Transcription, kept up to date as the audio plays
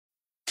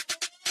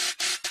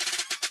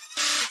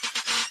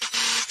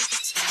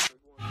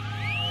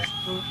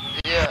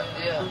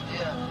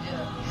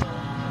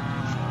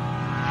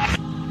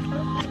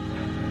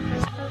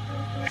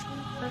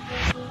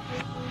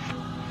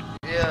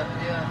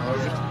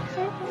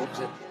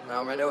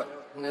Nou, maar dat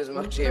is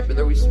maar gezegd, but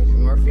we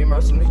more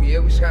females in the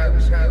year. We sky.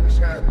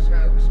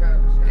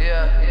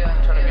 Yeah,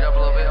 trying to beat up a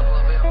little bit.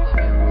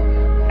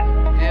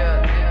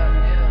 Yeah.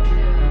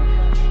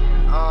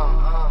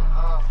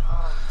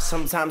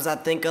 Sometimes I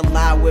think a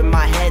lot with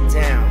my head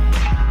down.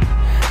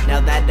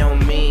 Now that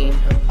don't mean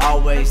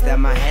always that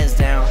my head's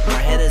down.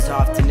 My head is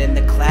often in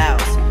the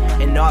clouds,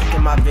 and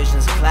often my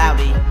vision's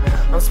cloudy.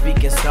 I'm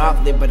speaking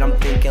softly, but I'm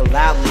thinking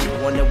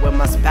loudly. Wonder where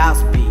my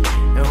spouse be,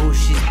 and who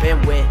she's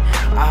been with.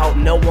 I hope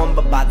no one,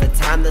 but by the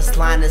time this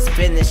line is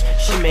finished,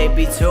 she may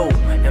be too.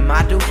 And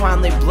my dude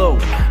finally blew.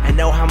 I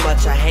know how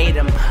much I hate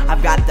him.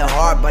 I've got the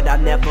heart, but I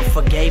never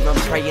forgave him.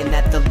 Praying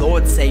that the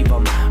Lord save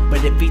him.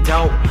 But if he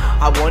don't,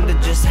 I wonder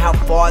just how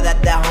far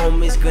that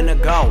homie's gonna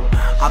go.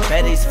 I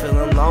bet he's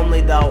feeling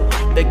lonely though,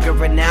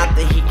 figuring out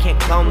that he can't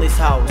clone these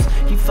hoes.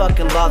 He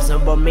fucking loves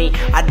them, but me,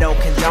 I don't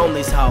condone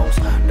these hoes.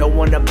 Don't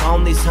wanna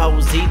bone these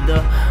hoes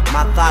either.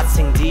 My thoughts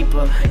sink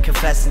deeper,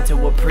 confessing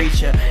to a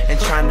preacher and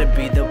trying to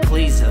be the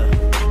pleaser.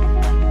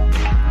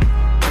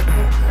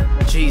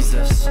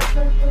 Jesus.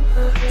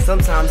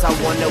 Sometimes I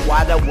wonder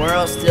why the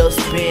world still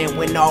spin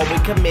when all we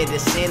commit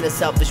is sin. The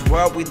selfish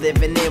world we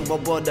living in,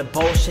 when will the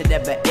bullshit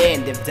ever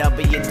end? If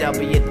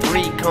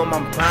WW3 come,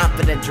 I'm primed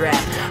for the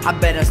draft. I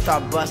better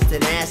start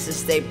busting ass and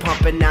stay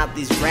pumping out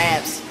these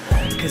raps.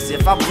 Cause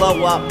if I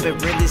blow up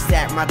and really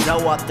stack my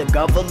dough up, the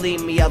gov will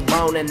leave me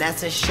alone, and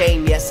that's a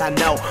shame, yes I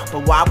know.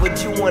 But why would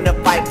you wanna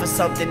fight for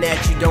something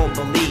that you don't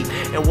believe?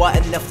 And what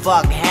in the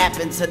fuck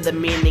happened to the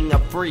meaning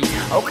of free?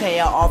 Okay,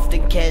 I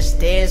often catch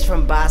stares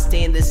from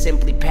bystanders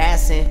simply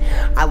passing.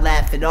 I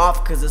laugh it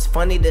off cause it's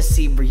funny to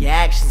see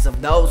reactions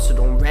of those who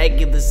don't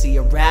regularly see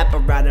a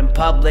rapper out in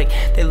public.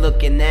 They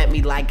looking at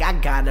me like I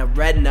got a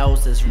red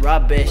nose, it's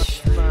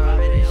rubbish.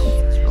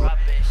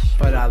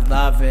 But I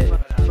love it.